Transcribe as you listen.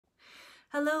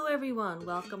Hello everyone,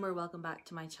 welcome or welcome back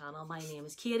to my channel. My name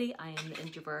is Katie, I am the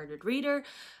Introverted Reader,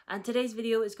 and today's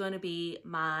video is going to be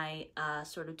my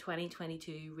sort of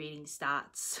 2022 reading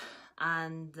stats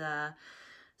and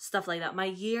stuff like that. My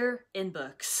year in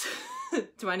books,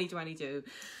 2022.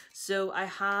 So I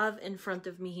have in front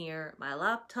of me here my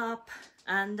laptop,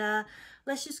 and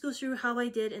let's just go through how I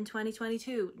did in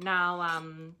 2022. Now,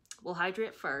 we'll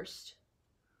hydrate first.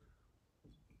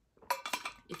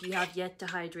 If you have yet to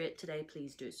hydrate today,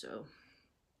 please do so,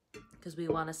 because we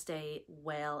want to stay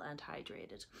well and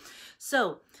hydrated.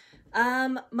 So,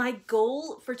 my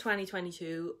goal for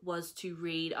 2022 was to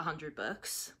read 100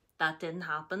 books. That didn't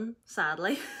happen,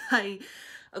 sadly.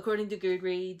 According to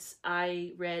Goodreads,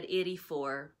 I read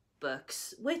 84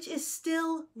 books, which is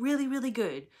still really, really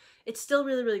good. It's still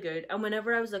really, really good. And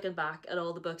whenever I was looking back at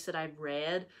all the books that I've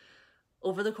read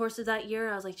over the course of that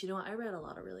year, I was like, you know what? I read a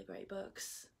lot of really great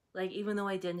books. Like, even though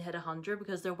I didn't hit 100,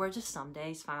 because there were just some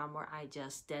days, fam, where I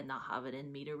just did not have it in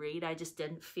me to read. I just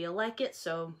didn't feel like it,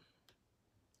 so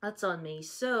that's on me.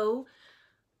 So,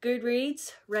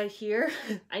 Goodreads, right here.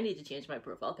 I need to change my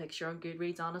profile picture on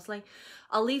Goodreads, honestly.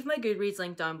 I'll leave my Goodreads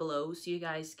link down below so you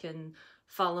guys can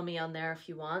follow me on there if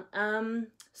you want.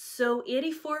 So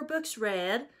 84 books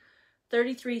read,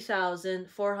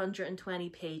 33,420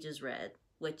 pages read,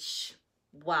 which,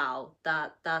 wow,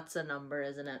 that's a number,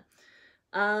 isn't it?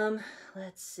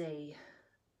 Let's see.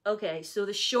 Okay, so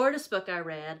the shortest book I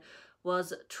read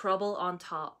was Trouble on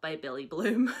Top by Billy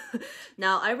Bloom.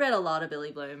 Now, I read a lot of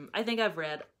Billy Bloom. I think I've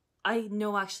read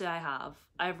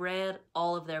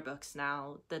all of their books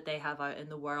now that they have out in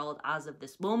the world as of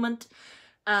this moment.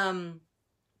 And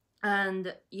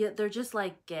yeah, they're just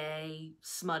like gay,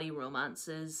 smutty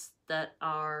romances that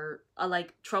are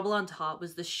like Trouble on Top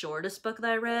was the shortest book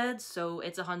that I read, so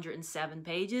it's 107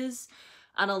 pages.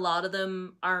 And a lot of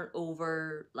them aren't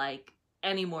over like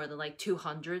any more than like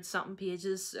 200 something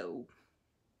pages, so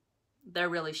they're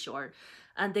really short.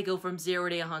 And they go from 0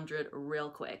 to 100 real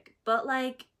quick. But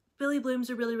like, Billy Bloom's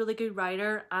a really, really good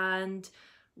writer, and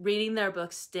reading their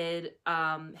books did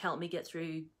help me get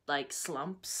through like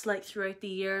slumps like throughout the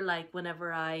year. Like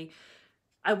whenever I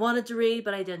wanted to read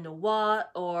but I didn't know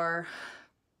what, or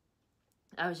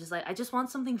I was just like, I just want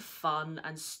something fun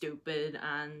and stupid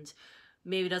and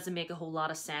maybe doesn't make a whole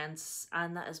lot of sense,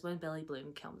 and that is when Billy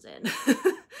Bloom comes in.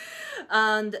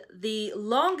 And the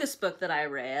longest book that I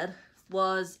read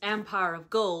was Empire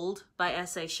of Gold by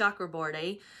S.A.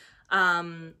 Chakraborty,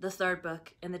 the third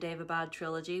book in the David Bad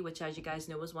trilogy, which, as you guys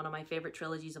know, is one of my favorite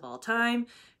trilogies of all time.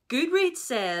 Goodreads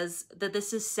says that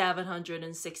this is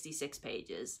 766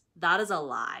 pages. That is a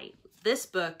lie. This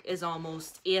book is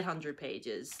almost 800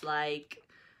 pages. Like,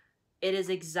 it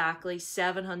is exactly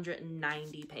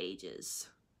 790 pages.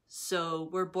 So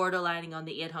we're borderlining on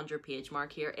the 800 page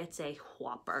mark here. It's a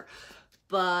whopper.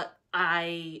 But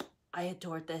I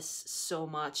adored this so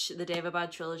much. The David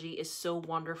Bad trilogy is so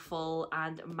wonderful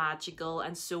and magical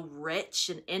and so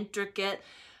rich and intricate.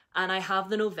 And I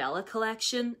have the novella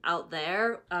collection out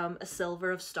there, A Silver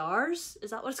of Stars.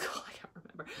 Is that what it's called? I can't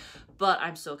remember. But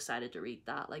I'm so excited to read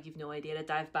that. Like, you've no idea, to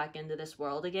dive back into this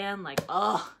world again. Like,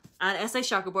 oh. And S.A.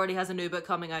 Chakraborty has a new book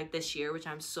coming out this year, which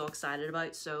I'm so excited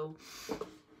about. So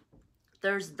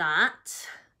there's that.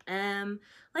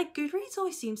 Like, Goodreads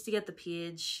always seems to get the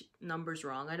page numbers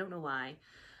wrong. I don't know why.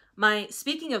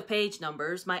 Speaking of page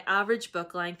numbers, my average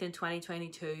book length in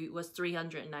 2022 was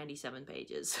 397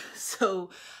 pages. So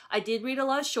I did read a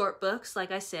lot of short books,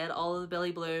 like I said, all of the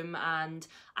Billy Bloom, and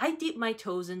I dipped my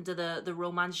toes into the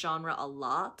romance genre a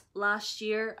lot last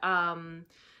year.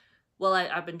 Well,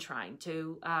 I've been trying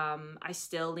to. I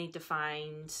still need to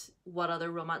find what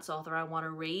other romance author I want to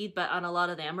read, and a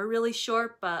lot of them are really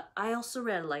short, but I also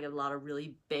read like a lot of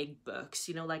really big books,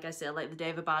 you know, like I said, like the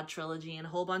David Bad trilogy and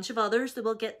a whole bunch of others that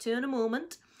we'll get to in a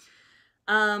moment.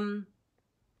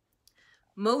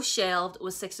 Most shelved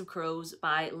was Six of Crows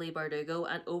by Leigh Bardugo,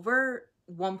 and over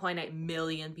 1.8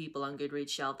 million people on Goodreads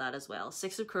shelved that as well.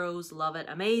 Six of Crows, love it,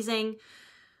 amazing.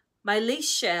 My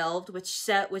least shelved, which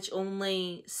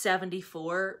only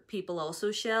 74 people also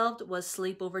shelved, was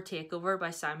Sleepover Takeover by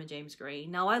Simon James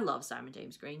Green. Now, I love Simon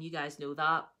James Green, you guys know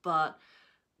that, but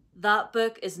that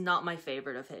book is not my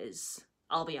favorite of his,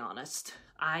 I'll be honest.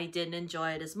 I didn't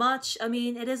enjoy it as much. I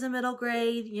mean, it is a middle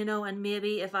grade, you know, and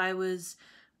maybe if I was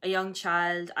a young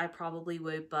child, I probably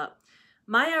would, but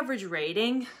my average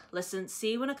rating, listen,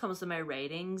 see, when it comes to my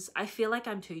ratings, I feel like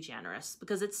I'm too generous,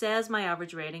 because it says my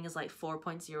average rating is like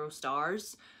 4.0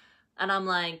 stars. And I'm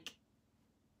like,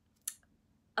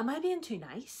 am I being too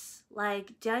nice?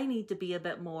 Like, do I need to be a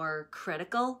bit more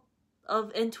critical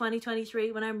in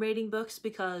 2023 when I'm rating books?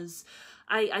 Because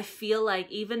I feel like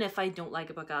even if I don't like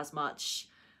a book as much,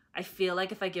 I feel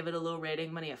like if I give it a low rating,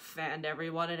 I'm gonna offend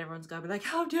everyone and everyone's gonna be like,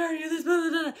 how dare you, this, blah,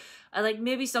 blah, blah. I like,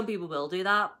 maybe some people will do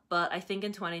that, but I think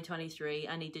in 2023,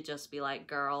 I need to just be like,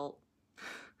 girl,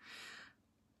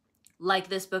 like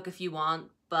this book if you want,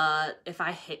 but if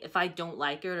I don't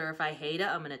like it or if I hate it,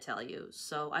 I'm gonna tell you.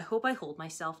 So I hope I hold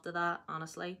myself to that,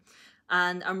 honestly.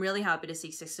 And I'm really happy to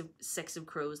see Six of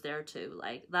Crows there too.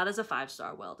 Like, that is a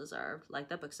 5-star, well deserved. Like,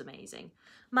 that book's amazing.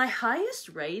 My highest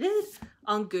rated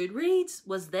on Goodreads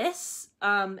was this,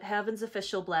 Heaven's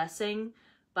Official Blessing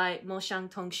by Mo Shang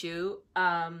Tong Shu.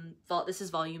 This is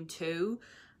volume 2.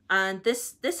 And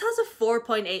this has a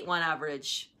 4.81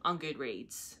 average on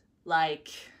Goodreads. Like,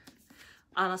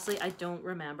 honestly, I don't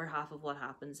remember half of what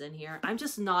happens in here. I'm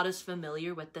just not as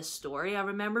familiar with this story. I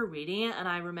remember reading it and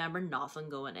I remember nothing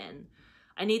going in.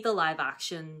 I need the live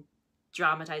action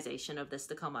dramatization of this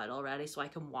to come out already so I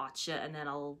can watch it and then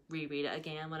I'll reread it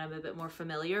again when I'm a bit more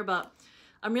familiar. But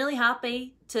I'm really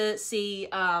happy to see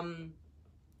an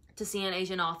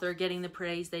Asian author getting the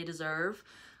praise they deserve.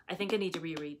 I think I need to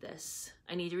reread this.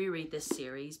 I need to reread this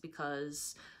series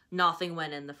because nothing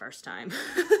went in the first time.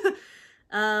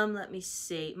 Let me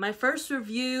see. My first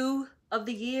review of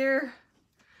the year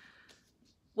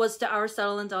was to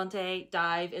Aristotle and Dante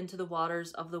Dive into the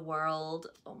Waters of the World.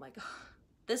 Oh my god.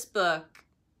 This book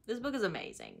is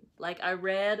amazing. Like, I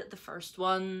read the first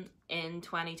one in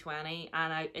 2020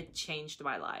 and it changed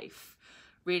my life.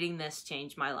 Reading this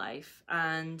changed my life.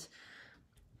 And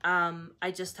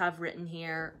I just have written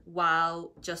here,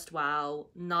 wow, just wow.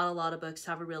 Not a lot of books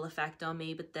have a real effect on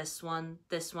me, but this one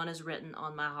is written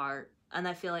on my heart. And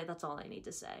I feel like that's all I need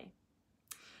to say.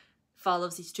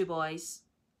 Follows these two boys,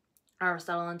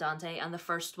 Aristotle and Dante, and the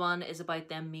first one is about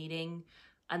them meeting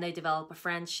and they develop a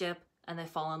friendship and they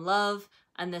fall in love,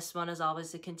 and this one is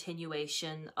always a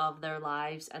continuation of their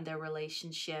lives and their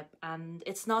relationship. And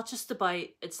it's not just about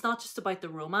the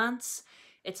romance,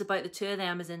 it's about the two of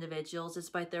them as individuals. It's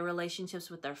about their relationships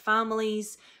with their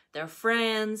families, their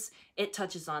friends. It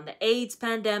touches on the AIDS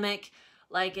pandemic.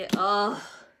 Like,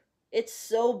 it's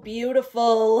so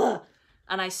beautiful.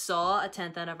 And I saw a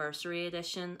 10th anniversary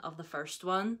edition of the first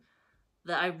one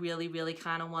that I really, really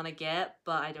kind of want to get,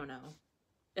 but I don't know.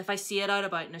 If I see it out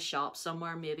about in a shop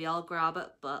somewhere, maybe I'll grab it,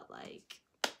 but like,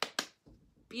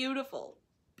 beautiful,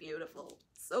 beautiful,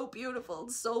 so beautiful.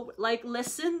 So like,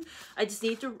 listen, I'm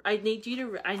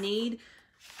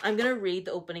gonna read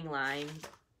the opening line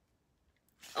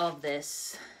of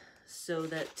this so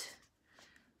that,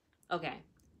 okay.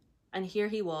 And here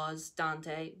he was,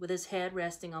 Dante, with his head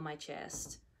resting on my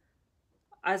chest.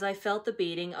 As I felt the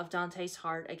beating of Dante's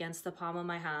heart against the palm of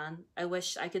my hand, I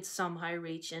wished I could somehow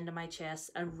reach into my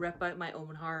chest and rip out my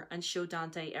own heart and show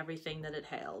Dante everything that it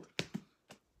held.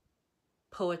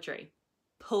 Poetry.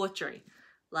 Poetry.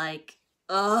 Like,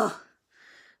 ugh.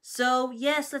 So,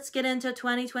 yes, let's get into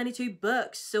 2022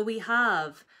 books. So we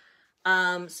have,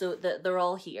 they're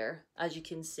all here, as you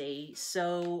can see.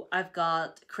 So I've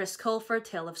got Chris Colfer,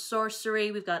 Tale of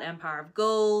Sorcery. We've got Empire of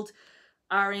Gold,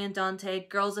 Ari and Dante,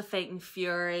 Girls of Fate and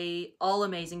Fury, all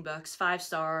amazing books, 5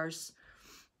 stars.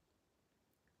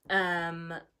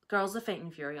 Girls of Fate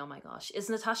and Fury, oh my gosh. Is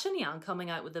Natasha Niang coming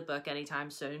out with a book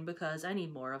anytime soon? Because I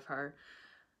need more of her.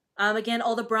 Again,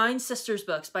 all the Brown Sisters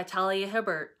books by Talia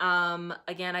Hibbert.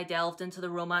 Again, I delved into the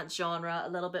romance genre a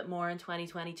little bit more in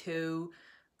 2022.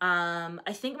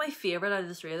 I think my favorite out of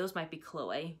the 3 of those might be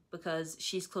Chloe, because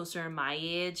she's closer in my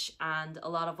age and a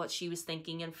lot of what she was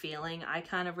thinking and feeling I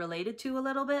kind of related to a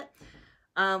little bit.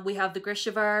 We have the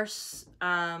Grishaverse.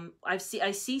 I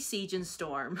see Siege and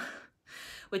Storm,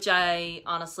 which I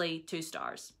honestly 2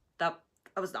 stars. That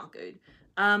was not good.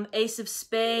 Ace of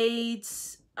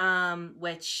Spades,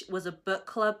 which was a book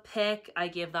club pick. I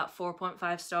gave that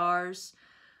 4.5 stars.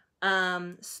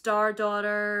 Star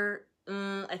Daughter,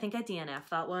 I think I DNF'd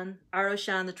that one.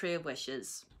 Aroshan, The Tree of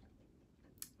Wishes.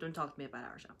 Don't talk to me about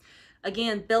Aroshan.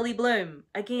 Again, Billy Bloom.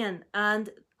 Again, and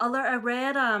I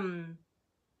read,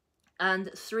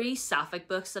 and 3 sapphic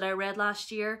books that I read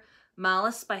last year.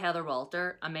 Malice by Heather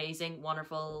Walter. Amazing,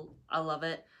 wonderful, I love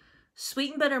it.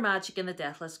 Sweet and Bitter Magic and The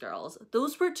Deathless Girls.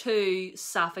 Those were 2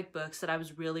 sapphic books that I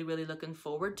was really, really looking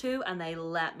forward to, and they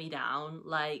let me down.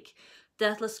 Like,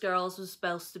 Deathless Girls was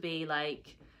supposed to be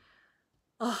like,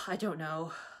 oh, I don't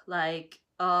know. Like,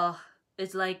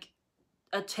 it's like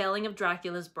a telling of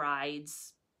Dracula's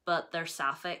brides, but they're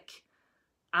sapphic.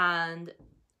 And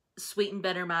Sweet and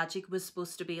Bitter Magic was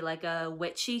supposed to be like a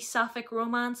witchy sapphic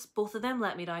romance. Both of them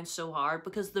let me down so hard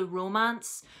because the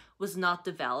romance was not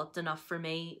developed enough for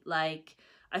me. Like,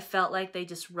 I felt like they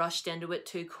just rushed into it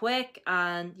too quick,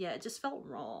 and yeah, it just felt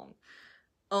wrong.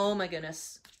 Oh my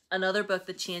goodness. another book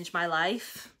that changed my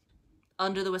life,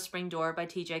 Under the Whispering Door by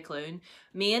TJ Klune.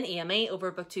 Me and Amy,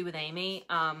 over Book 2 with Amy,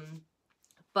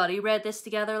 buddy read this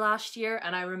together last year,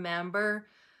 and I remember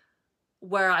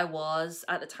where I was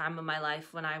at the time of my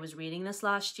life when I was reading this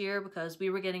last year, because we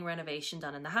were getting renovation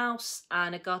done in the house,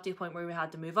 and it got to a point where we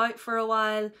had to move out for a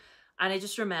while, and I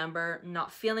just remember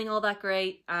not feeling all that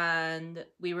great, and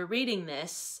we were reading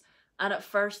this, and at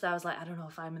first I was like, I don't know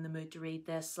if I'm in the mood to read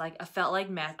this. Like, I felt like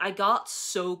I got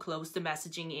so close to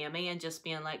messaging Amy and just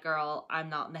being like, girl, I'm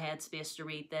not in the headspace to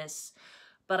read this,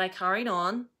 but I carried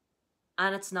on,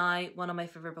 and it's now one of my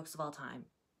favorite books of all time.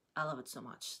 I love it so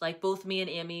much. Like, both me and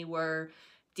Amy were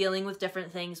dealing with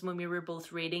different things when we were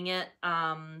both reading it.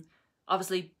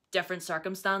 Obviously different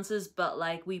circumstances, but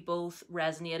like, we both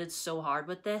resonated so hard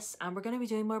with this, and we're going to be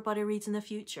doing more buddy reads in the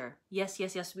future. Yes,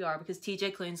 yes, yes, we are, because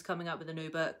TJ Klune's coming out with a new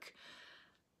book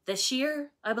this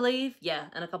year, I believe. Yeah,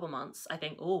 in a couple months, I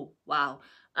think. Oh, wow.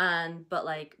 But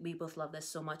like, we both love this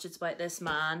so much. It's about this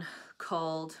man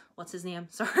called, what's his name?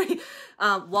 Sorry.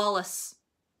 Wallace.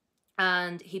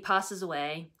 And he passes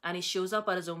away, and he shows up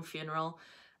at his own funeral,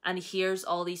 and he hears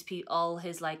all these people, all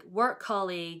his like work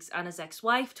colleagues and his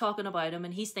ex-wife talking about him,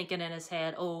 and he's thinking in his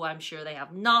head, oh, I'm sure they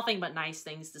have nothing but nice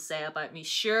things to say about me.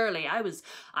 Surely I was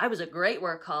a great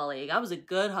work colleague. I was a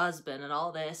good husband and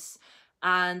all this.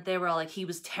 And they were all like, he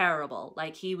was terrible.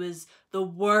 Like, he was the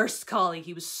worst colleague.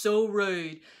 He was so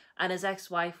rude. And his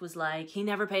ex-wife was like, he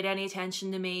never paid any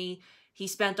attention to me. He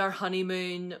spent our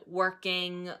honeymoon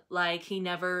working. Like, he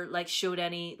never like showed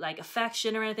any like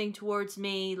affection or anything towards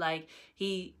me. Like,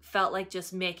 he felt like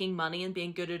just making money and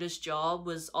being good at his job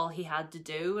was all he had to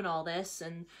do and all this.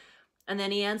 And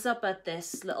then he ends up at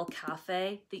this little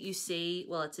cafe that you see.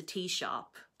 Well, it's a tea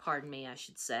shop, pardon me, I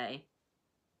should say.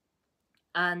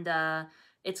 And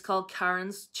it's called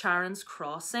Charon's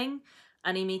Crossing.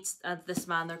 And he meets this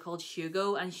man there called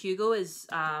Hugo. And Hugo is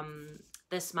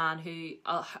this man who...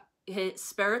 his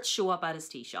spirits show up at his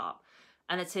tea shop,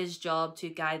 and it's his job to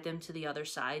guide them to the other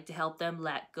side, to help them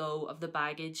let go of the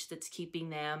baggage that's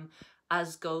keeping them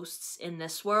as ghosts in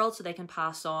this world, so they can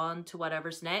pass on to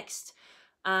whatever's next.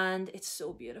 And it's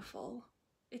so beautiful.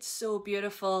 It's so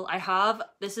beautiful.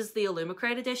 This is the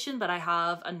Illumicrate edition, but I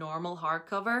have a normal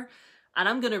hardcover, and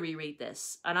I'm gonna reread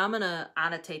this, and I'm gonna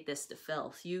annotate this to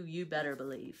filth. You better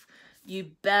believe.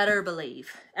 You better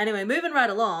believe. Anyway, moving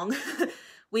right along.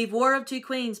 We've War of Two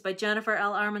Queens by Jennifer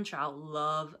L. Armentrout.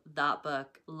 Love that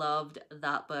book. Loved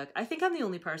that book. I think I'm the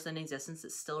only person in existence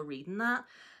that's still reading that.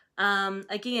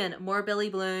 Again, more Billy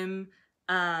Bloom.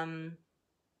 I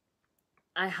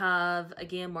have,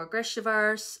 again, more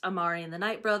Grishaverse. Amari and the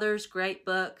Night Brothers. Great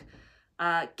book.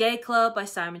 Gay Club by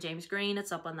Simon James Green.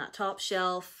 It's up on that top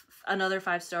shelf. Another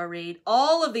 5-star read.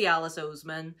 All of the Alice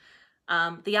Oseman.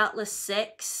 The Atlas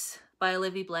 6 by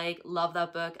Olivia Blake. Love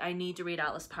that book. I need to read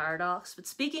Atlas Paradox. But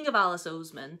speaking of Alice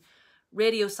Oseman,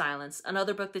 Radio Silence,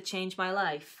 another book that changed my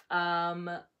life.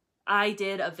 I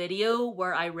did a video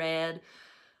where I read a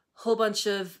whole bunch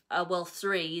of, well,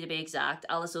 3 to be exact,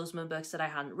 Alice Oseman books that I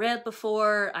hadn't read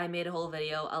before. I made a whole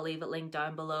video. I'll leave it linked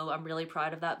down below. I'm really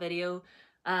proud of that video.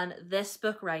 And this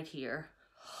book right here.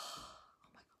 Oh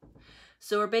my God.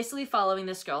 So we're basically following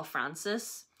this girl,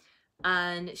 Frances.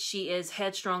 And she is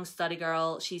headstrong study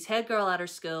girl. She's head girl at her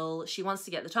school. She wants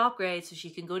to get the top grade so she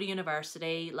can go to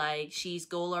university. Like, she's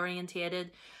goal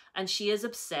orientated, and she is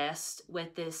obsessed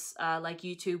with this like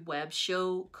YouTube web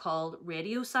show called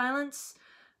Radio Silence.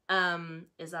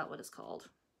 Is that what it's called?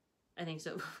 I think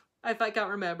so. If I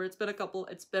can't remember, it's been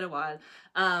a while.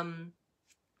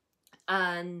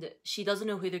 And she doesn't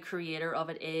know who the creator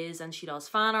of it is, and she does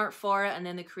fan art for it, and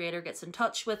then the creator gets in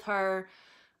touch with her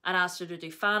and asked her to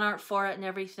do fan art for it and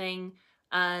everything.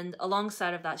 And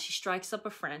alongside of that, she strikes up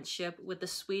a friendship with the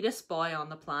sweetest boy on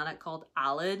the planet called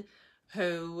Alid,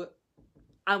 who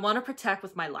I want to protect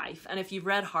with my life. And if you've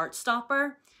read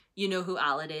Heartstopper, you know who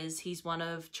Alid is. He's one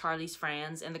of Charlie's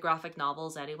friends in the graphic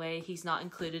novels anyway. He's not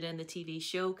included in the TV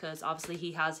show because obviously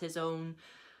he has his own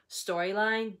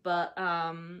storyline. But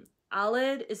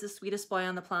Alid is the sweetest boy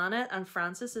on the planet, and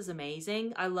Frances is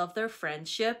amazing. I love their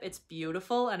friendship. It's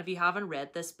beautiful. And if you haven't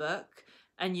read this book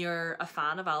and you're a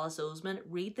fan of Alice Oseman,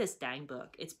 read this dang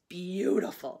book. It's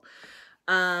beautiful.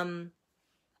 And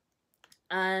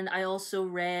I also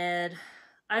read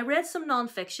some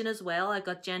nonfiction as well. I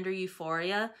got Gender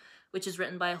Euphoria, which is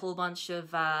written by a whole bunch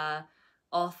of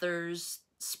authors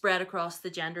spread across the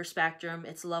gender spectrum.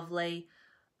 It's lovely.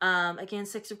 Again,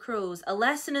 Six of Crows. A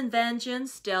Lesson in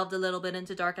Vengeance, delved a little bit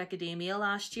into dark academia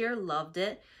last year, loved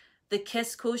it. The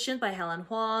Kiss Quotient by Helen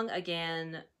Huang,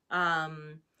 again,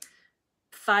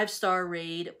 5-star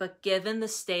read, but given the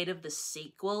state of the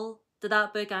sequel, to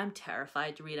that book. I'm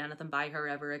terrified to read anything by her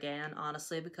ever again,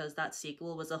 honestly, because that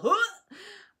sequel was a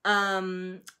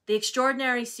The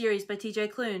Extraordinary series by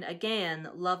TJ Klune. Again,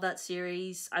 love that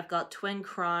series. I've got Twin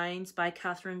Crowns by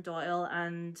Catherine Doyle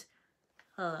and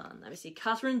hold on, let me see,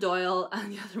 Catherine Doyle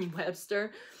and Catherine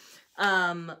Webster.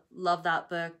 Love that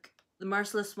book. The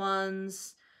Merciless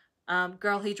Ones,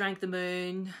 Girl Who Drank the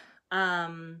Moon,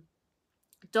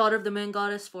 Daughter of the Moon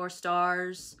Goddess, 4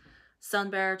 stars,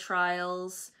 Sunbearer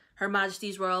Trials, Her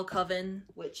Majesty's Royal Coven,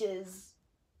 which is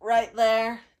right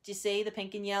there. Do you see the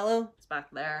pink and yellow? It's back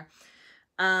there.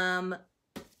 The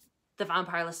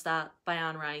Vampire Lestat by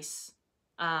Anne Rice,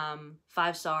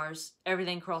 5 stars,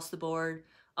 everything across the board.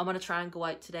 I'm gonna try and go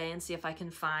out today and see if I can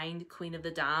find Queen of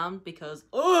the Damned, because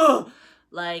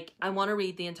like, I want to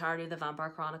read the entirety of the Vampire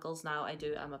Chronicles now. I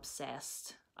do. I'm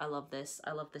obsessed. I love this.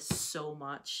 I love this so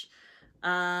much.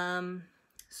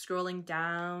 Scrolling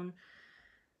down,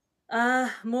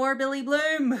 more Billy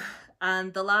Bloom.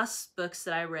 And the last books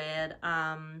that I read,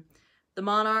 The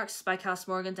Monarchs by Cass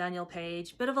Morgan, Daniel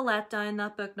Page. Bit of a letdown,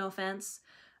 that book, no offense.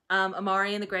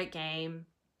 Amari and the Great Game.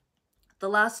 The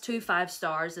last 2 5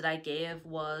 stars that I gave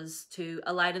was to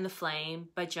A Light in the Flame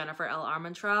by Jennifer L.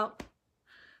 Armentrout.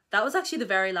 That was actually the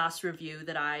very last review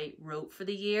that I wrote for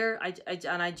the year.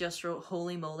 And I just wrote,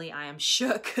 holy moly, I am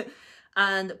shook.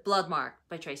 And Bloodmark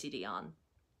by Tracy Dion.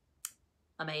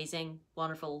 Amazing,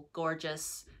 wonderful,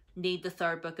 gorgeous. Need the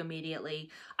 3rd book immediately.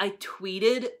 I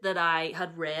tweeted that I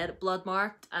had read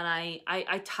Bloodmarked, and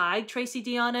I tagged Tracy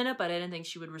Dion in it, but I didn't think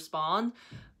she would respond.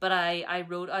 But I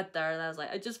wrote out there that I was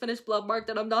like, I just finished Bloodmarked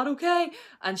and I'm not okay.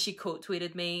 And she quote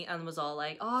tweeted me and was all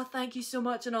like, oh, thank you so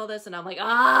much and all this. And I'm like,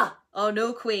 oh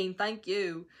no, queen, thank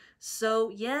you.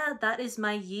 So yeah, that is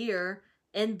my year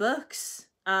in books.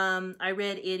 I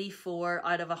read 84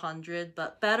 out of 100,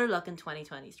 but better luck in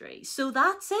 2023. So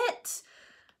that's it.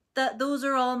 Those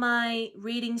are all my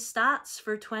reading stats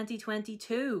for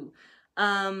 2022.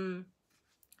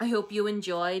 I hope you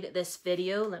enjoyed this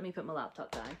video. Let me put my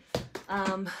laptop down.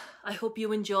 I hope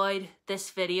you enjoyed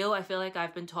this video. I feel like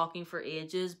I've been talking for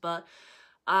ages, but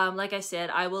like I said,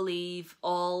 I will leave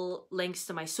all links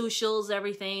to my socials,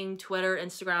 everything, Twitter,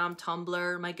 Instagram,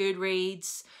 Tumblr, my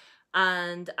Goodreads,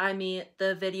 and I made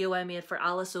the video I made for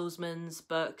Alice Oseman's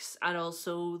books, and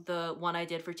also the one I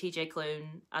did for TJ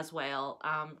Klune as well,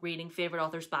 reading favorite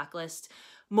authors backlist.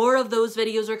 More of those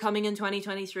videos are coming in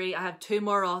 2023. I have 2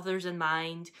 more authors in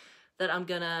mind that I'm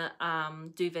gonna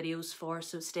do videos for,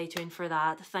 so stay tuned for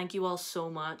that. Thank you all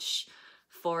so much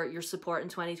for your support in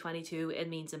 2022. It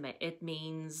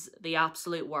means the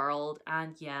absolute world.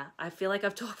 And yeah, I feel like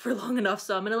I've talked for long enough,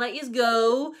 so I'm gonna let you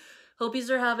go. Hope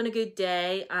you are having a good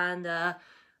day, and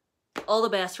all the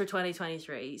best for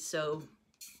 2023. So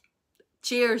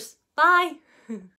cheers, bye.